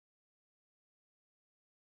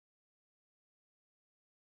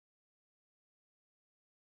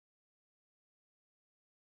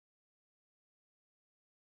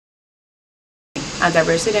and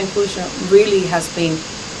diversity and inclusion really has been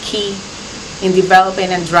key in developing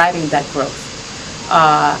and driving that growth.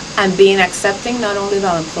 And being accepting not only of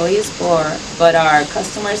our employees but our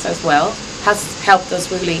customers as well has helped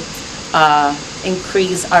us really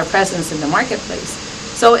increase our presence in the marketplace.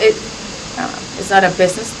 So it's not a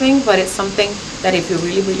business thing, but it's something that if you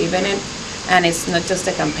really believe in it, and it's not just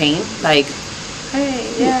a campaign like,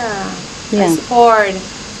 hey, I support,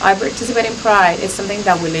 I participate in Pride. It's something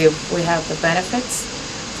that we live. We have the benefits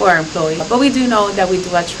for our employees, but we do know that we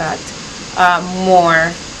do attract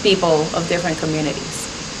more people of different communities.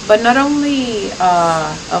 But not only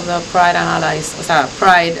of the Pride and Allies,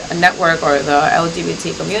 Pride Network or the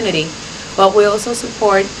LGBT community, but we also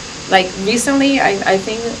support, like recently, I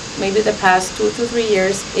think maybe the past 2 to 3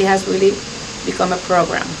 years, it has really become a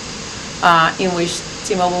program in which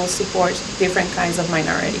T-Mobile supports different kinds of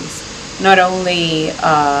minorities. Not only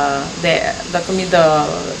the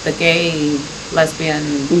gay, lesbian,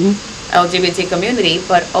 LGBT community,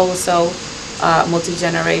 but also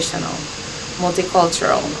multi-generational,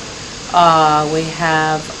 multicultural. We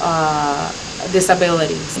have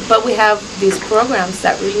disabilities, but we have these programs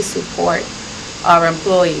that really support our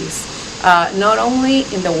employees, not only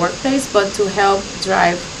in the workplace, but to help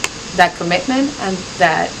drive that commitment and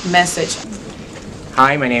that message.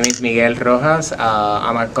 Hi, my name is Miguel Rojas.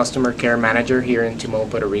 I'm a customer care manager here in T-Mobile,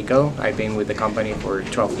 Puerto Rico. I've been with the company for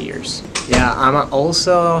 12 years. Yeah, I'm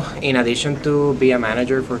also, in addition to be a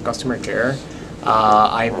manager for customer care,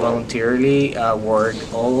 I voluntarily work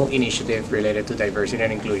all initiatives related to diversity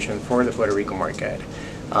and inclusion for the Puerto Rico market.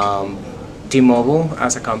 T-Mobile,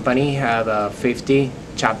 as a company, have 50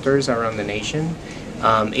 chapters around the nation.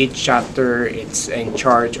 Each chapter is in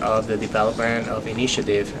charge of the development of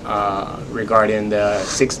initiative regarding the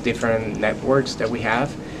 6 different networks that we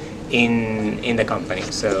have in the company.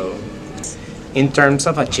 So, in terms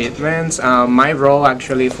of achievements, my role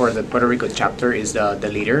actually for the Puerto Rico chapter is the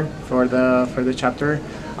leader for the chapter.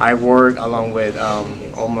 I work along with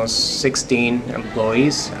almost 16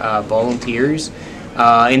 employees, volunteers,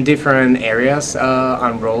 in different areas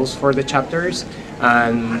on roles for the chapters.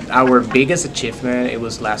 And our biggest achievement, it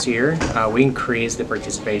was last year, we increased the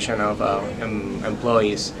participation of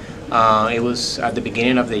employees. It was at the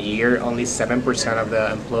beginning of the year, only 7% of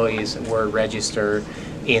the employees were registered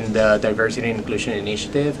in the Diversity and Inclusion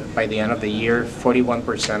Initiative. By the end of the year,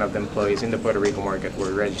 41% of the employees in the Puerto Rico market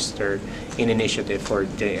were registered in initiative for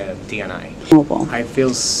D&I. I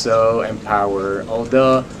feel so empowered. All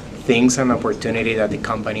the things and opportunity that the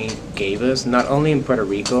company gave us, not only in Puerto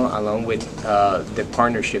Rico, along with the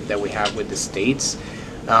partnership that we have with the states,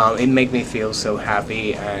 it made me feel so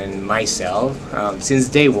happy. And myself, since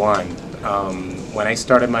day one, when I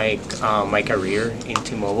started my career in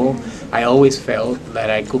T-Mobile, I always felt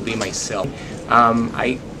that I could be myself.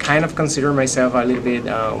 I kind of consider myself a little bit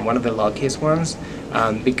one of the luckiest ones,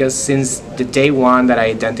 because since the day one that I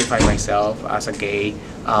identified myself as a gay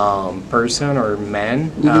person or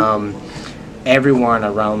man, everyone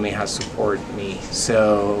around me has supported me.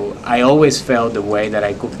 So I always felt the way that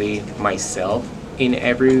I could be myself in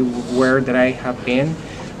everywhere that I have been.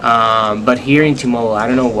 But here in T-Mobile, I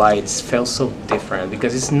don't know why it felt so different,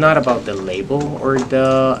 because it's not about the label or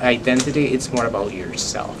the identity, it's more about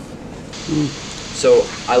yourself. So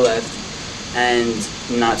I left, and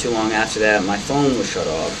not too long after that, my phone was shut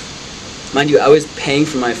off. Mind you, I was paying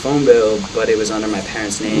for my phone bill, but it was under my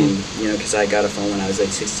parents' name, you know, because I got a phone when I was like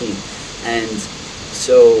 16. And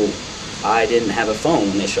so I didn't have a phone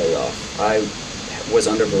when they shut it off. I was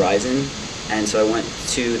under Verizon, and so I went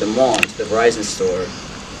to the mall, to the Verizon store,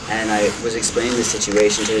 and I was explaining the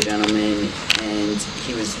situation to the gentleman, and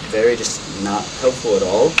he was very just not helpful at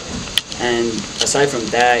all. And aside from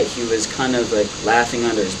that, he was kind of like laughing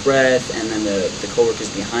under his breath, and then the coworkers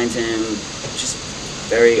behind him, just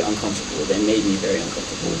very uncomfortable. They made me very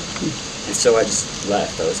uncomfortable. And so I just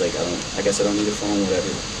left. I was like, I guess I don't need a phone,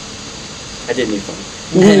 whatever. I did need a phone.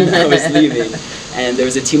 And I was leaving. And there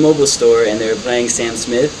was a T-Mobile store, and they were playing Sam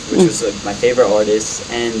Smith, which was like my favorite artist.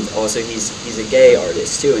 And also he's a gay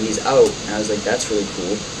artist too, and he's out. And I was like, that's really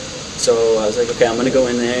cool. So I was like, okay, I'm gonna go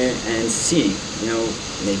in there and see, you know,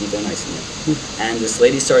 maybe they're nice to me. And this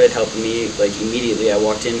lady started helping me, like immediately. I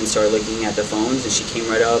walked in and started looking at the phones, and she came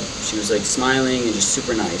right up. She was like smiling and just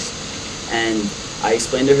super nice. And I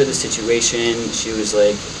explained to her the situation. She was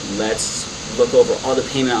like, let's look over all the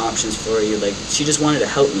payment options for you. Like, she just wanted to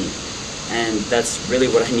help me. And that's really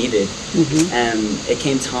what I needed. And it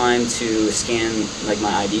came time to scan like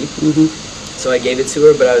my ID. So I gave it to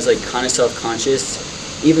her, but I was like kind of self-conscious.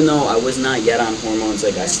 Even though I was not yet on hormones,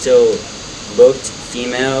 like I still looked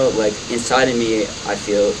female. Like inside of me, I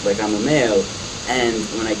feel like I'm a male, And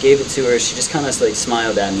when I gave it to her, she just kind of like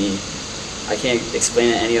smiled at me. I can't explain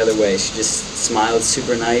it any other way. She just smiled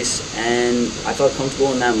super nice, and I felt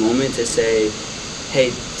comfortable in that moment to say,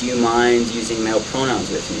 hey, do you mind using male pronouns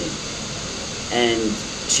with me? And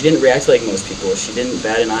she didn't react like most people. She didn't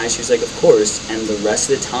bat an eye. She was like, of course. And the rest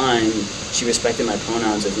of the time, she respected my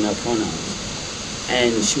pronouns as male pronouns.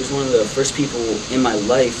 And she was one of the first people in my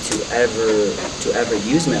life to ever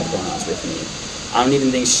use male pronouns with me. I don't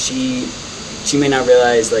even think she may not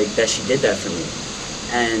realize like that she did that for me.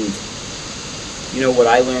 And you know, what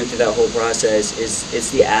I learned through that whole process is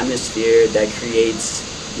it's the atmosphere that creates,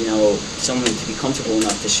 you know, someone to be comfortable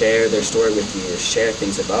enough to share their story with you or share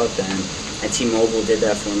things about them. And T-Mobile did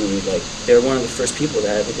that for me. Like, they're one of the first people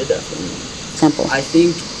that ever did that for me. Simple. I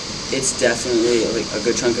think it's definitely, like, a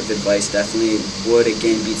good chunk of advice definitely would,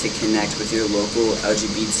 again, be to connect with your local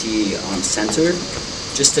LGBT center,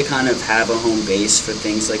 just to kind of have a home base for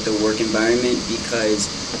things like the work environment,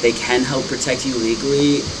 because they can help protect you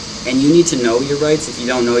legally. And you need to know your rights. If you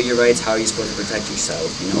don't know your rights, how are you supposed to protect yourself,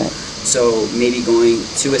 you know? Right. So maybe going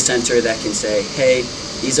to a center that can say, hey,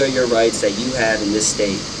 these are your rights that you have in this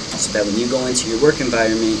state, so that when you go into your work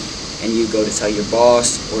environment and you go to tell your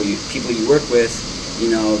boss or people you work with,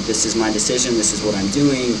 you know, this is my decision, this is what I'm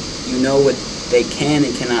doing, you know what they can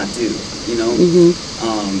and cannot do, you know?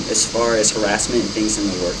 As far as harassment and things in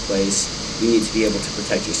the workplace, you need to be able to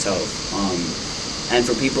protect yourself. And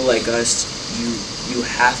for people like us, you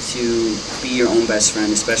have to be your own best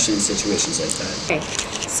friend, especially in situations like that.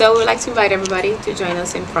 Okay, so we'd like to invite everybody to join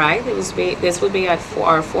us in Pride. This will be our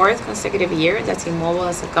 4th consecutive year that T-Mobile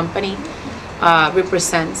as a company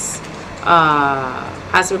represents,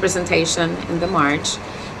 has representation in the march.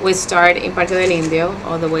 We start in Parque del Indio,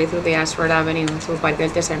 all the way through the Ashford Avenue to Parque del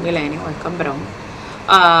Tercer Milenio, El Cambrón.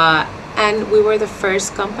 And we were the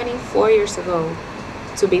first company 4 years ago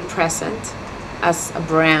to be present as a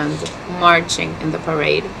brand marching in the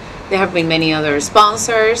parade. There have been many other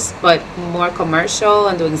sponsors, but more commercial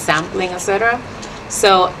and doing sampling, etc.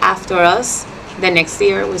 So after us, the next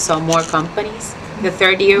year we saw more companies. The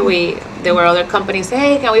 3rd year there were other companies,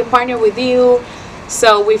 hey, can we partner with you?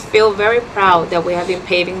 So we feel very proud that we have been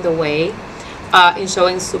paving the way in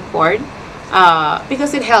showing support,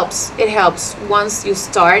 because it helps. It helps. Once you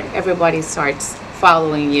start, everybody starts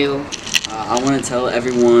following you. I want to tell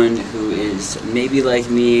everyone who is maybe like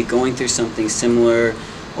me, going through something similar,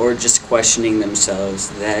 or just questioning themselves,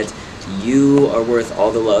 that you are worth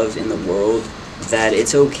all the love in the world, that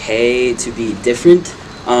it's okay to be different.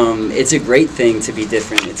 It's a great thing to be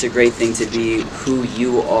different. It's a great thing to be who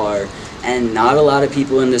you are. And not a lot of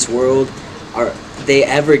people in this world they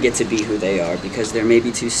ever get to be who they are, because they're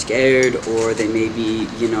maybe too scared, or they maybe,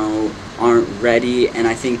 you know, aren't ready. And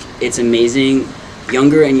I think it's amazing.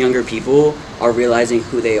 Younger and younger people are realizing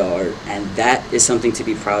who they are, and that is something to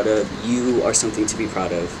be proud of. You are something to be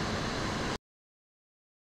proud of.